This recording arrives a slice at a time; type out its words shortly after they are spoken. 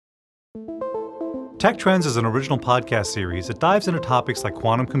Tech Trends is an original podcast series that dives into topics like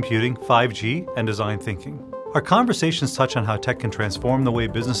quantum computing, 5G, and design thinking. Our conversations touch on how tech can transform the way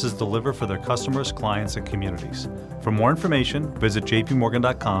businesses deliver for their customers, clients, and communities. For more information, visit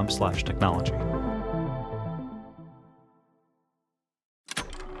jpmorgan.com/technology.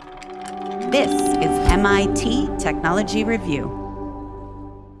 This is MIT Technology Review.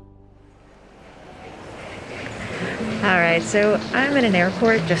 All right, so I'm at an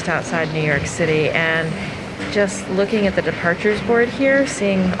airport just outside New York City, and just looking at the departures board here,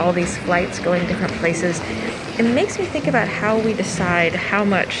 seeing all these flights going different places, it makes me think about how we decide how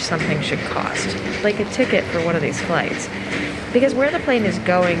much something should cost, like a ticket for one of these flights. Because where the plane is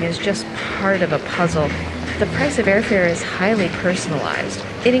going is just part of a puzzle. The price of airfare is highly personalized.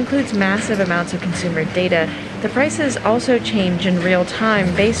 It includes massive amounts of consumer data. The prices also change in real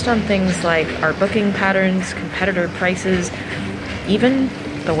time based on things like our booking patterns, competitor prices, even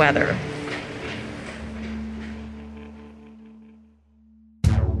the weather.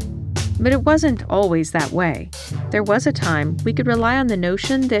 But it wasn't always that way. There was a time we could rely on the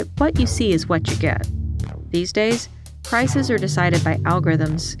notion that what you see is what you get. These days, prices are decided by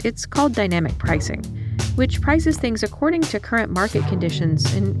algorithms. It's called dynamic pricing, which prices things according to current market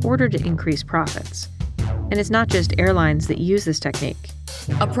conditions in order to increase profits. And it's not just airlines that use this technique.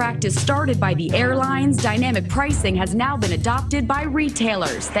 A practice started by the airlines, dynamic pricing has now been adopted by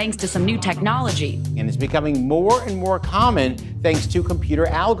retailers thanks to some new technology. And it's becoming more and more common thanks to computer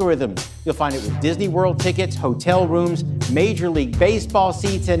algorithms. You'll find it with Disney World tickets, hotel rooms, Major League Baseball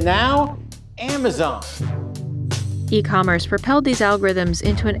seats, and now Amazon. E-commerce propelled these algorithms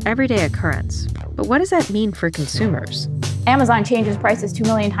into an everyday occurrence. But what does that mean for consumers? Amazon changes prices 2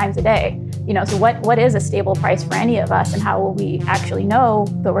 million times a day. So what is a stable price for any of us, and how will we actually know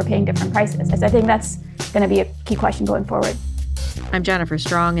that we're paying different prices? I think that's going to be a key question going forward. I'm Jennifer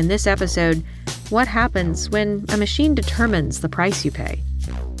Strong. In this episode, what happens when a machine determines the price you pay?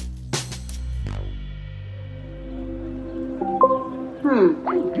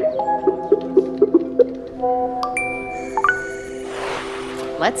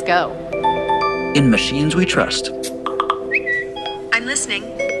 Let's go. In Machines We Trust. I'm listening.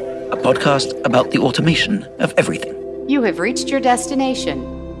 A podcast about the automation of everything. You have reached your destination.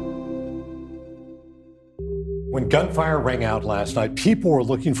 When gunfire rang out last night, people were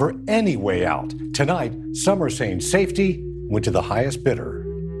looking for any way out. Tonight, some are saying safety went to the highest bidder.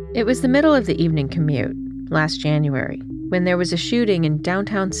 It was the middle of the evening commute, last January, when there was a shooting in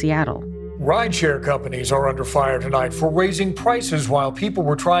downtown Seattle. Rideshare companies are under fire tonight for raising prices while people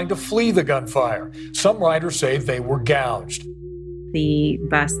were trying to flee the gunfire. Some riders say they were gouged. The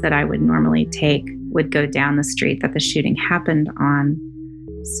bus that I would normally take would go down the street that the shooting happened on.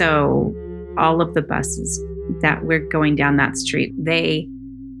 So all of the buses that were going down that street, they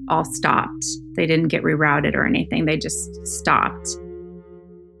all stopped. They didn't get rerouted or anything. They just stopped.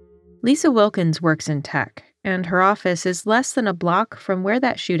 Lisa Wilkins works in tech, and her office is less than a block from where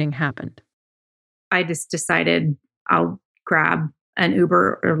that shooting happened. I just decided I'll grab an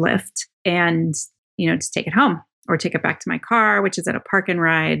Uber or Lyft and, just take it home. Or take it back to my car, which is at a park and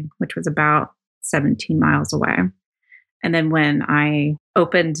ride, which was about 17 miles away. And then when I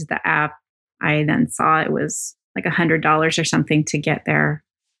opened the app, I then saw it was like $100 or something to get there,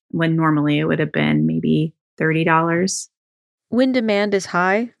 when normally it would have been maybe $30. When demand is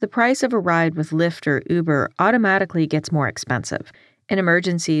high, the price of a ride with Lyft or Uber automatically gets more expensive. In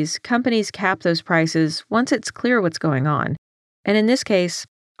emergencies, companies cap those prices once it's clear what's going on. And in this case,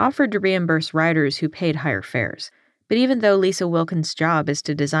 offered to reimburse riders who paid higher fares. But even though Lisa Wilkins' job is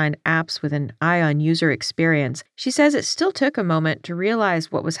to design apps with an eye on user experience, she says it still took a moment to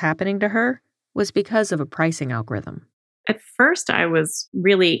realize what was happening to her was because of a pricing algorithm. At first, I was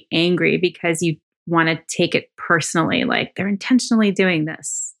really angry because you want to take it personally, like they're intentionally doing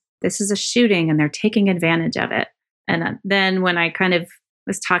this. This is a shooting and they're taking advantage of it. And then when I kind of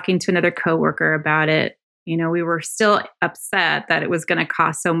was talking to another coworker about it, we were still upset that it was going to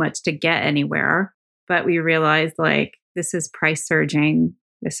cost so much to get anywhere. But we realized, this is price surging.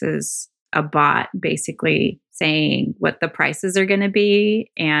 This is a bot basically saying what the prices are going to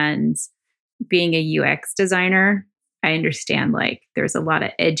be. And being a UX designer, I understand, there's a lot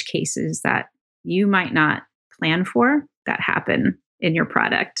of edge cases that you might not plan for that happen in your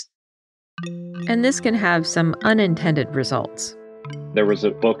product. And this can have some unintended results. There was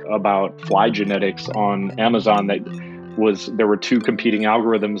a book about fly genetics on Amazon there were two competing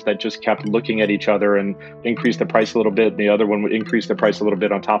algorithms that just kept looking at each other and increased the price a little bit. And the other one would increase the price a little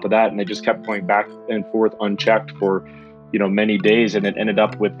bit on top of that. And they just kept going back and forth unchecked for, many days. And it ended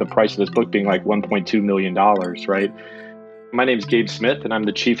up with the price of this book being like $1.2 million, right? My name is Gabe Smith, and I'm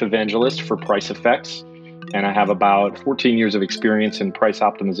the Chief Evangelist for Price Effects. And I have about 14 years of experience in price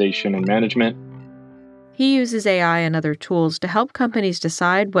optimization and management. He uses AI and other tools to help companies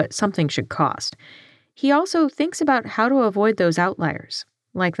decide what something should cost. He also thinks about how to avoid those outliers,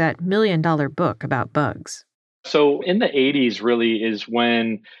 like that $1 million book about bugs. So in the 80s really is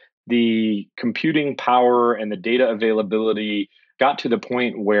when the computing power and the data availability got to the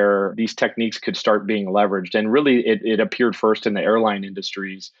point where these techniques could start being leveraged. And really, it appeared first in the airline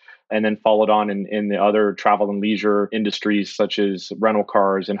industries and then followed on in the other travel and leisure industries, such as rental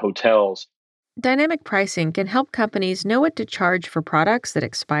cars and hotels. Dynamic pricing can help companies know what to charge for products that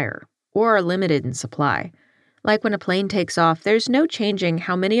expire or are limited in supply. Like when a plane takes off, there's no changing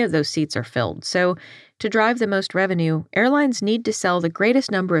how many of those seats are filled. So, to drive the most revenue, airlines need to sell the greatest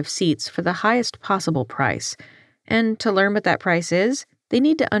number of seats for the highest possible price. And to learn what that price is, they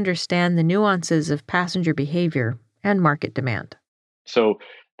need to understand the nuances of passenger behavior and market demand. So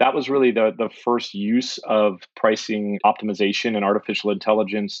that was really the first use of pricing optimization and artificial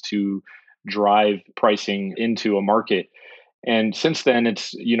intelligence to drive pricing into a market. And since then,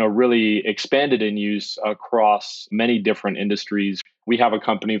 it's really expanded in use across many different industries. We have a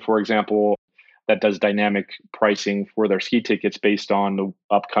company, for example, that does dynamic pricing for their ski tickets based on the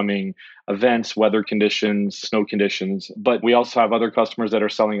upcoming events, weather conditions, snow conditions. But we also have other customers that are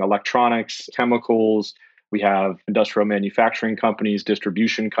selling electronics, chemicals. We have industrial manufacturing companies,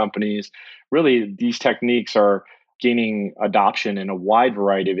 distribution companies. Really, these techniques are gaining adoption in a wide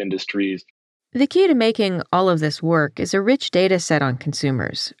variety of industries. The key to making all of this work is a rich data set on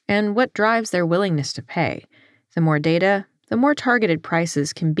consumers and what drives their willingness to pay. The more data, the more targeted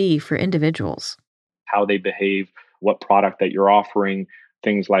prices can be for individuals. How they behave, what product that you're offering,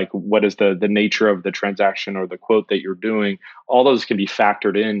 things like what is the nature of the transaction or the quote that you're doing. All those can be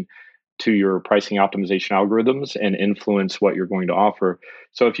factored in to your pricing optimization algorithms and influence what you're going to offer.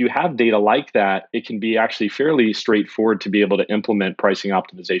 So if you have data like that, it can be actually fairly straightforward to be able to implement pricing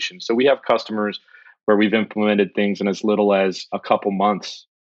optimization. So we have customers where we've implemented things in as little as a couple months.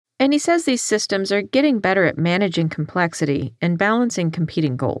 And he says these systems are getting better at managing complexity and balancing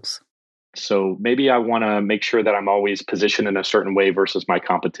competing goals. So maybe I want to make sure that I'm always positioned in a certain way versus my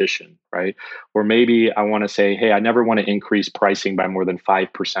competition, right? Or maybe I want to say, hey, I never want to increase pricing by more than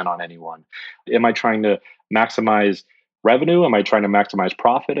 5% on anyone. Am I trying to maximize revenue? Am I trying to maximize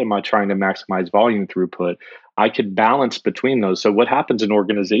profit? Am I trying to maximize volume throughput? I could balance between those. So what happens in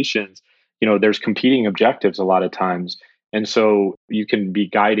organizations, there's competing objectives a lot of times. And so you can be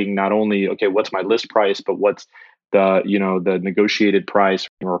guiding not only, okay, what's my list price, but what's the negotiated price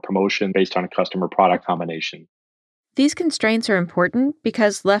or promotion based on a customer product combination. These constraints are important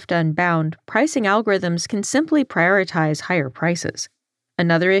because left unbound, pricing algorithms can simply prioritize higher prices.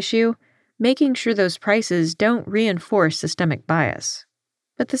 Another issue, making sure those prices don't reinforce systemic bias.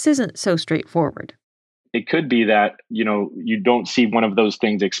 But this isn't so straightforward. It could be that, you don't see one of those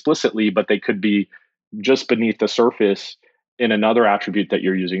things explicitly, but they could be just beneath the surface in another attribute that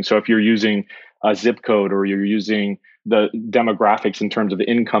you're using. So if you're using a zip code or you're using the demographics in terms of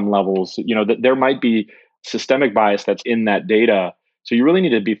income levels, there might be systemic bias that's in that data. So you really need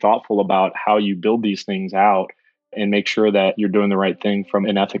to be thoughtful about how you build these things out and make sure that you're doing the right thing from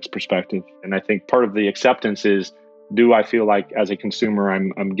an ethics perspective. And I think part of the acceptance is, do I feel like as a consumer,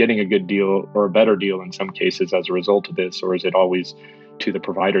 I'm getting a good deal or a better deal in some cases as a result of this, or is it always to the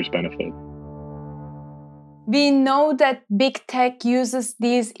provider's benefit? We know that big tech uses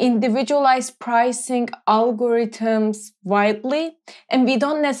these individualized pricing algorithms widely, and we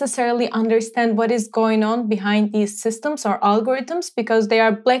don't necessarily understand what is going on behind these systems or algorithms because they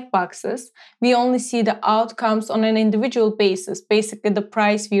are black boxes. We only see the outcomes on an individual basis, basically the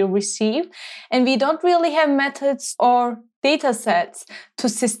price we receive, and we don't really have methods or data sets to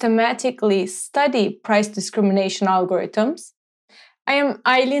systematically study price discrimination algorithms. I am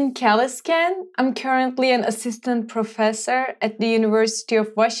Eileen Kaliskan. I'm currently an assistant professor at the University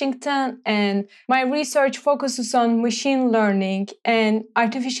of Washington, and my research focuses on machine learning and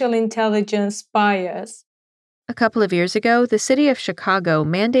artificial intelligence bias. A couple of years ago, the city of Chicago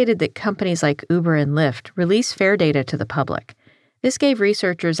mandated that companies like Uber and Lyft release fare data to the public. This gave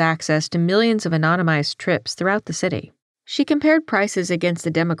researchers access to millions of anonymized trips throughout the city. She compared prices against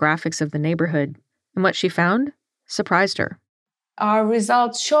the demographics of the neighborhood, and what she found surprised her. Our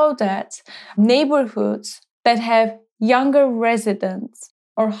results show that neighborhoods that have younger residents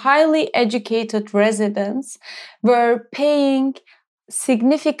or highly educated residents were paying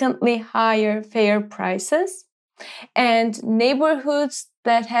significantly higher fare prices, and neighborhoods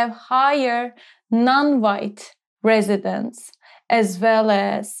that have higher non-white residents as well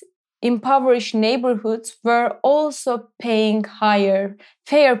as impoverished neighborhoods were also paying higher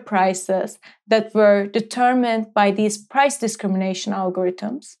fair prices that were determined by these price discrimination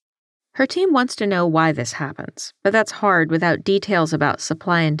algorithms. Her team wants to know why this happens, but that's hard without details about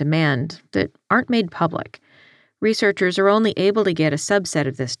supply and demand that aren't made public. Researchers are only able to get a subset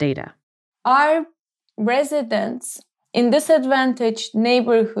of this data. Are residents in disadvantaged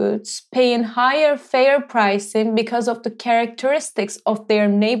neighborhoods paying higher fair pricing because of the characteristics of their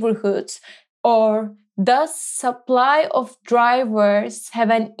neighborhoods, or does supply of drivers have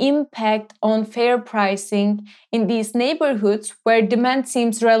an impact on fair pricing in these neighborhoods where demand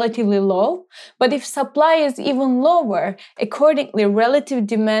seems relatively low? But if supply is even lower, accordingly, relative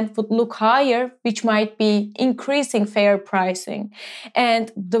demand would look higher, which might be increasing fair pricing.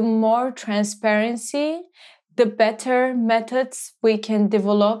 And the more transparency, the better methods we can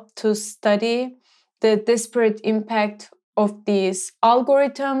develop to study the disparate impact of these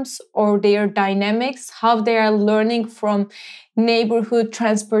algorithms or their dynamics, how they are learning from neighborhood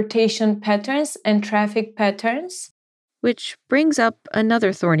transportation patterns and traffic patterns. Which brings up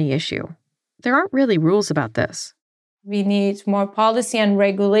another thorny issue. There aren't really rules about this. We need more policy and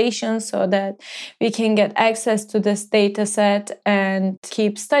regulation so that we can get access to this data set and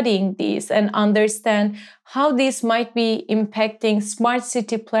keep studying these and understand how these might be impacting smart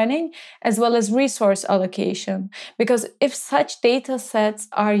city planning as well as resource allocation. Because if such data sets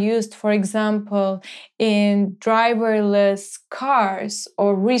are used, for example, in driverless cars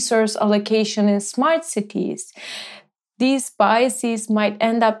or resource allocation in smart cities, these biases might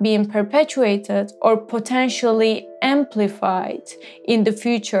end up being perpetuated or potentially amplified in the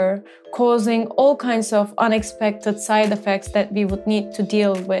future, causing all kinds of unexpected side effects that we would need to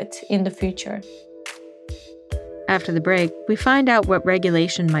deal with in the future. After the break, we find out what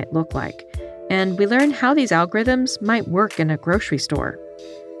regulation might look like, and we learn how these algorithms might work in a grocery store.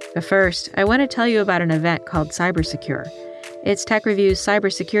 But first, I want to tell you about an event called CyberSecure. It's TechReview's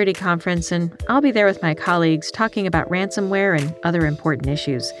cybersecurity conference, and I'll be there with my colleagues talking about ransomware and other important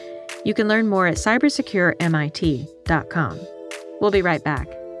issues. You can learn more at cybersecuremit.com. We'll be right back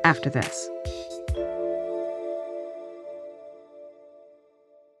after this.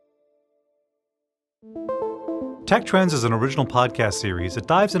 Tech Trends is an original podcast series that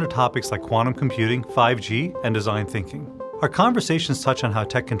dives into topics like quantum computing, 5G, and design thinking. Our conversations touch on how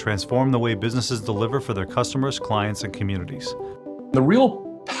tech can transform the way businesses deliver for their customers, clients, and communities. The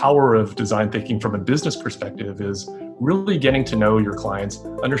real power of design thinking from a business perspective is really getting to know your clients,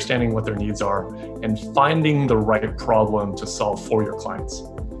 understanding what their needs are, and finding the right problem to solve for your clients.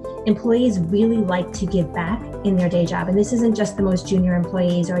 Employees really like to give back in their day job. And this isn't just the most junior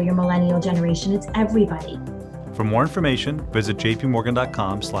employees or your millennial generation, it's everybody. For more information, visit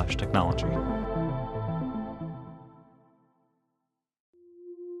jpmorgan.com/technology.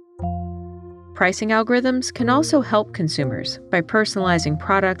 Pricing algorithms can also help consumers by personalizing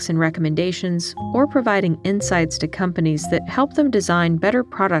products and recommendations or providing insights to companies that help them design better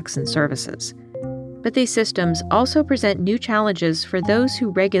products and services. But these systems also present new challenges for those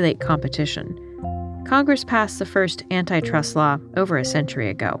who regulate competition. Congress passed the first antitrust law over a century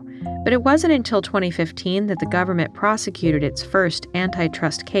ago, but it wasn't until 2015 that the government prosecuted its first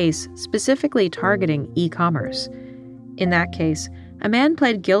antitrust case specifically targeting e-commerce. In that case, a man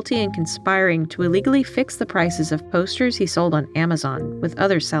pled guilty in conspiring to illegally fix the prices of posters he sold on Amazon with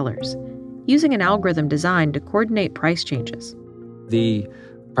other sellers, using an algorithm designed to coordinate price changes. The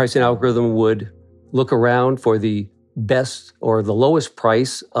pricing algorithm would look around for the best or the lowest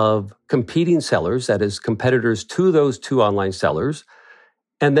price of competing sellers, that is, competitors to those two online sellers,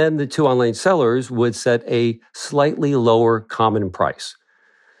 and then the two online sellers would set a slightly lower common price.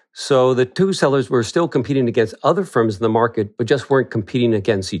 So the two sellers were still competing against other firms in the market, but just weren't competing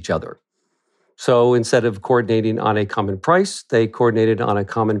against each other. So instead of coordinating on a common price, they coordinated on a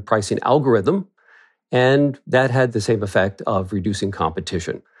common pricing algorithm, and that had the same effect of reducing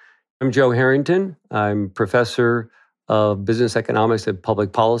competition. I'm Joe Harrington. I'm professor of business economics and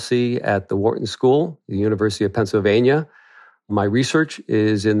public policy at the Wharton School, the University of Pennsylvania. My research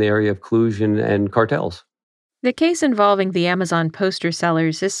is in the area of collusion and cartels. The case involving the Amazon poster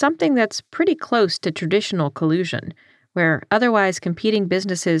sellers is something that's pretty close to traditional collusion, where otherwise competing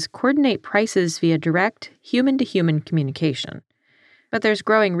businesses coordinate prices via direct, human-to-human communication. But there's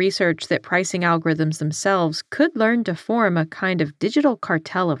growing research that pricing algorithms themselves could learn to form a kind of digital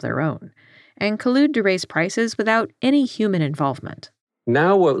cartel of their own and collude to raise prices without any human involvement.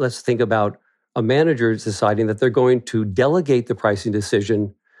 Now let's think about a manager deciding that they're going to delegate the pricing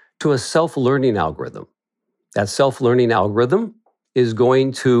decision to a self-learning algorithm. That self-learning algorithm is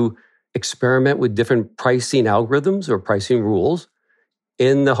going to experiment with different pricing algorithms or pricing rules.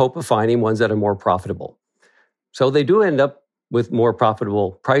 in the hope of finding ones that are more profitable. So they do end up with more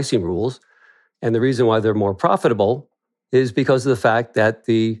profitable pricing rules. And the reason why they're more profitable is because of the fact that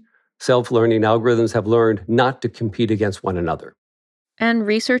the self-learning algorithms have learned not to compete against one another. And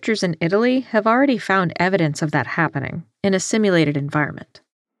researchers in Italy have already found evidence of that happening in a simulated environment.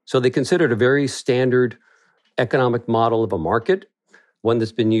 So they considered a very standard economic model of a market, one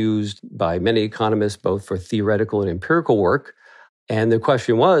that's been used by many economists both for theoretical and empirical work. And the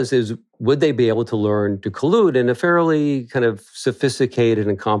question is would they be able to learn to collude in a fairly kind of sophisticated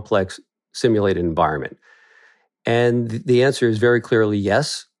and complex simulated environment? And the answer is very clearly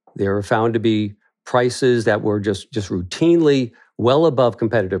yes. There were found to be prices that were just routinely well above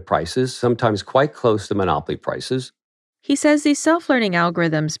competitive prices, sometimes quite close to monopoly prices. He says these self-learning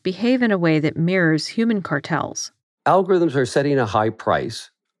algorithms behave in a way that mirrors human cartels. Algorithms are setting a high price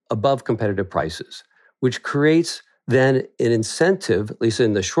above competitive prices, which creates then an incentive, at least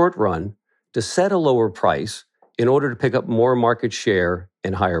in the short run, to set a lower price in order to pick up more market share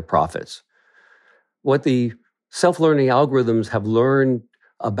and higher profits. What the self-learning algorithms have learned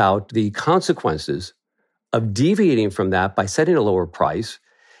about the consequences of deviating from that by setting a lower price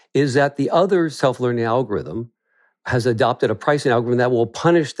is that the other self-learning algorithm has adopted a pricing algorithm that will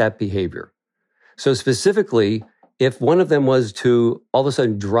punish that behavior. So specifically, if one of them was to all of a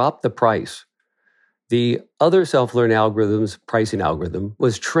sudden drop the price, the other self-learning algorithm's pricing algorithm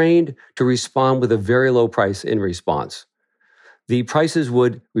was trained to respond with a very low price in response. The prices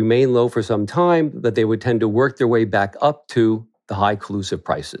would remain low for some time, but they would tend to work their way back up to the high collusive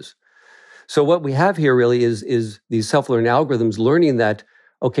prices. So what we have here really is these self-learning algorithms learning that,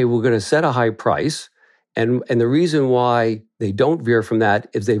 okay, we're going to set a high price. And the reason why they don't veer from that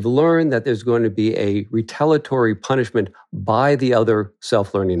is they've learned that there's going to be a retaliatory punishment by the other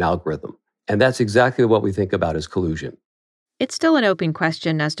self-learning algorithm. And that's exactly what we think about as collusion. It's still an open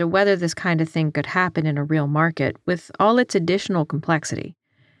question as to whether this kind of thing could happen in a real market with all its additional complexity.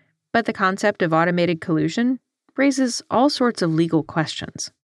 But the concept of automated collusion raises all sorts of legal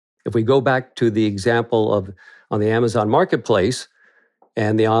questions. If we go back to the example of on the Amazon marketplace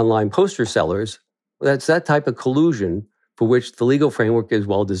and the online poster sellers, that's that type of collusion for which the legal framework is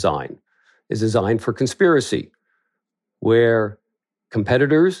well designed. It's designed for conspiracy, where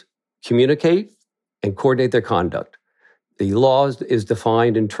competitors communicate and coordinate their conduct. The law is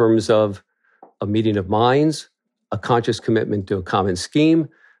defined in terms of a meeting of minds, a conscious commitment to a common scheme,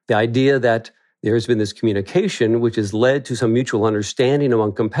 the idea that there's been this communication which has led to some mutual understanding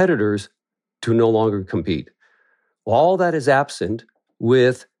among competitors to no longer compete. All that is absent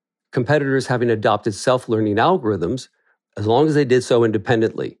with competitors having adopted self-learning algorithms, as long as they did so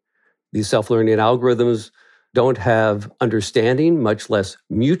independently. These self-learning algorithms don't have understanding, much less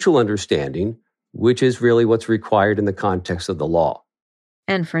mutual understanding, which is really what's required in the context of the law.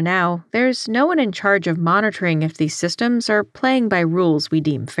 And for now, there's no one in charge of monitoring if these systems are playing by rules we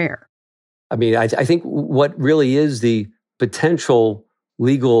deem fair. I mean, I think what really is the potential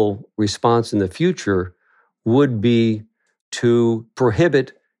legal response in the future would be to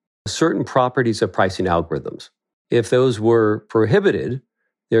prohibit certain properties of pricing algorithms. If those were prohibited,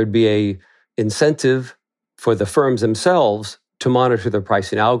 there'd be an incentive for the firms themselves to monitor their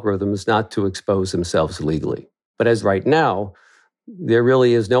pricing algorithms, not to expose themselves legally. But as right now, there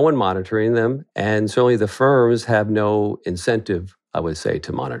really is no one monitoring them, and certainly the firms have no incentive, I would say,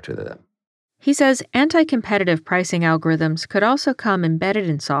 to monitor them. He says anti-competitive pricing algorithms could also come embedded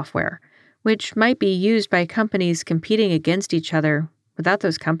in software, which might be used by companies competing against each other without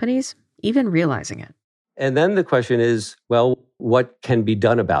those companies even realizing it. And then the question is, well, what can be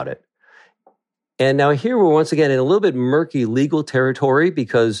done about it? And now here we're once again in a little bit murky legal territory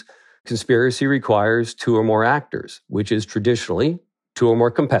because conspiracy requires two or more actors, which is traditionally two or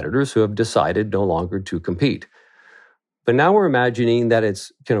more competitors who have decided no longer to compete. But now we're imagining that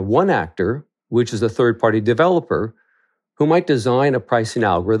it's kind of one actor, which is a third-party developer, who might design a pricing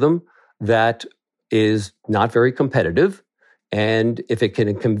algorithm that is not very competitive, and if it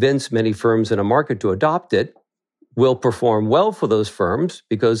can convince many firms in a market to adopt it, will perform well for those firms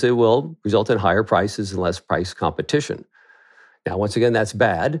because it will result in higher prices and less price competition. Now, once again, that's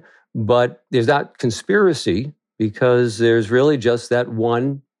bad, but there's not conspiracy because there's really just that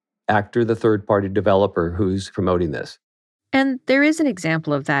one actor, the third-party developer, who's promoting this. And there is an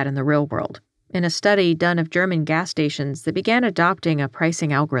example of that in the real world, in a study done of German gas stations that began adopting a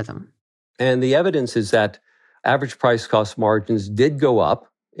pricing algorithm. And the evidence is that average price cost margins did go up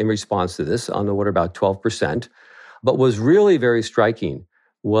in response to this on the order about 12%. But what was really very striking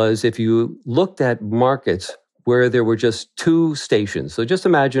was if you looked at markets where there were just two stations. So just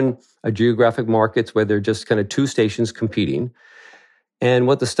imagine a geographic markets where there are just kind of two stations competing. And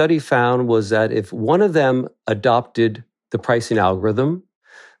what the study found was that if one of them adopted the pricing algorithm,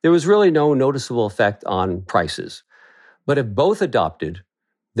 there was really no noticeable effect on prices. But if both adopted,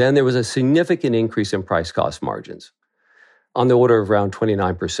 then there was a significant increase in price cost margins on the order of around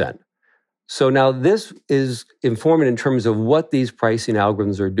 29%. So now this is informative in terms of what these pricing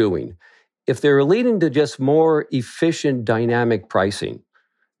algorithms are doing. If they're leading to just more efficient dynamic pricing,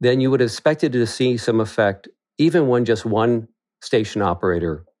 then you would have expected to see some effect even when just one station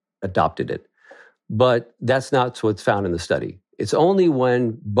operator adopted it. But that's not what's found in the study. It's only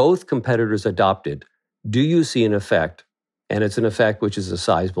when both competitors adopted do you see an effect, and it's an effect which is a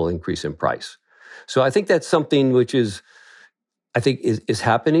sizable increase in price. So I think that's something which is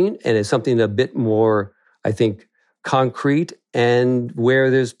happening, and it's something a bit more, I think, concrete, and where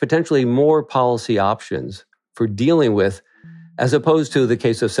there's potentially more policy options for dealing with, as opposed to the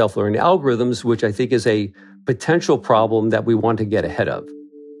case of self-learning algorithms, which I think is a potential problem that we want to get ahead of.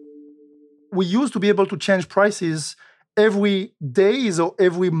 We used to be able to change prices every days or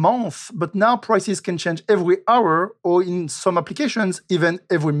every month, but now prices can change every hour, or in some applications, even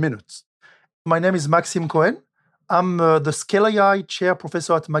every minute. My name is Maxime Cohen. I'm the Scale AI Chair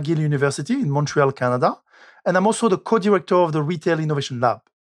Professor at McGill University in Montreal, Canada, and I'm also the co-director of the Retail Innovation Lab.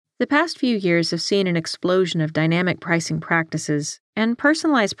 The past few years have seen an explosion of dynamic pricing practices, and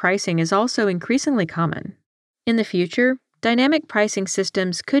personalized pricing is also increasingly common. In the future, dynamic pricing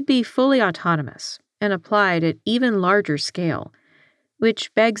systems could be fully autonomous and applied at even larger scale,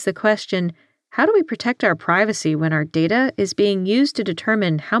 which begs the question, how do we protect our privacy when our data is being used to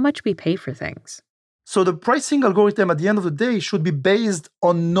determine how much we pay for things? So the pricing algorithm at the end of the day should be based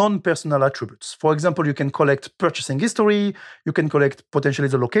on non-personal attributes. For example, you can collect purchasing history, you can collect potentially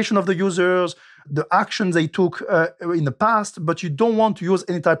the location of the users, the actions they took in the past, but you don't want to use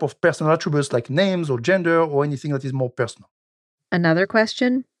any type of personal attributes like names or gender or anything that is more personal. Another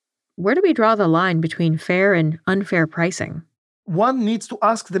question, where do we draw the line between fair and unfair pricing? One needs to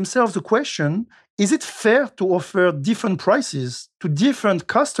ask themselves the question, is it fair to offer different prices to different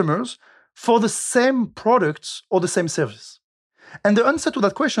customers for the same products or the same service? And the answer to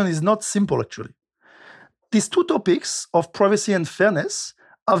that question is not simple, actually. These two topics of privacy and fairness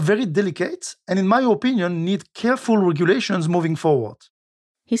are very delicate and, in my opinion, need careful regulations moving forward.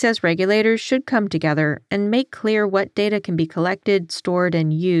 He says regulators should come together and make clear what data can be collected, stored,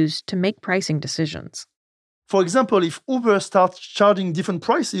 and used to make pricing decisions. For example, if Uber starts charging different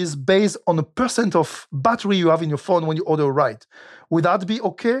prices based on a % of battery you have in your phone when you order a ride, would that be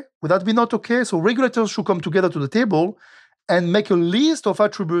okay? Would that be not okay? So regulators should come together to the table and make a list of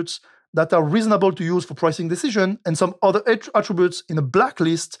attributes that are reasonable to use for pricing decision and some other attributes in a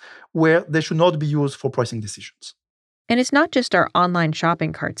blacklist where they should not be used for pricing decisions. And it's not just our online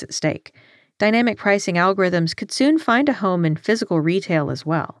shopping carts at stake. Dynamic pricing algorithms could soon find a home in physical retail as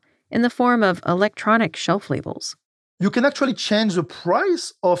well, in the form of electronic shelf labels. You can actually change the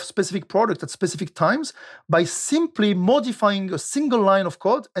price of specific products at specific times by simply modifying a single line of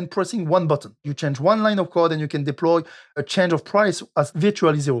code and pressing one button. You change one line of code and you can deploy a change of price at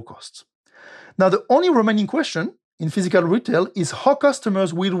virtually zero cost. Now, the only remaining question in physical retail is how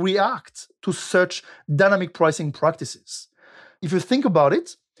customers will react to such dynamic pricing practices. If you think about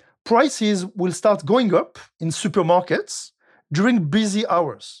it, prices will start going up in supermarkets during busy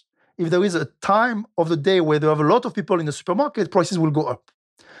hours. If there is a time of the day where there are a lot of people in the supermarket, prices will go up.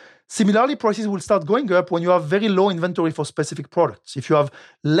 Similarly, prices will start going up when you have very low inventory for specific products. If you have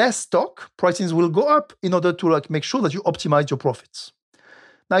less stock, prices will go up in order to make sure that you optimize your profits.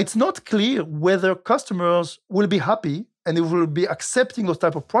 Now, it's not clear whether customers will be happy and they will be accepting those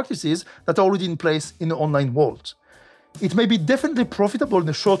type of practices that are already in place in the online world. It may be definitely profitable in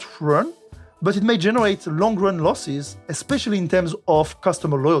the short run, but it may generate long-run losses, especially in terms of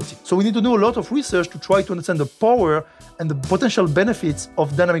customer loyalty. So we need to do a lot of research to try to understand the power and the potential benefits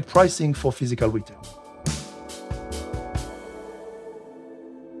of dynamic pricing for physical retail.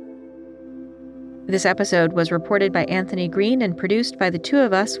 This episode was reported by Anthony Green and produced by the two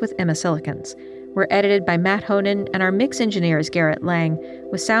of us with Emma Silikans. We're edited by Matt Honan, and our mix engineer is Garrett Lang,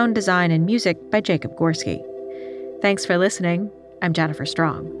 with sound design and music by Jacob Gorski. Thanks for listening. I'm Jennifer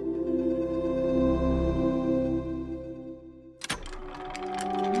Strong.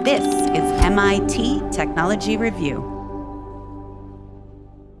 This is MIT Technology Review.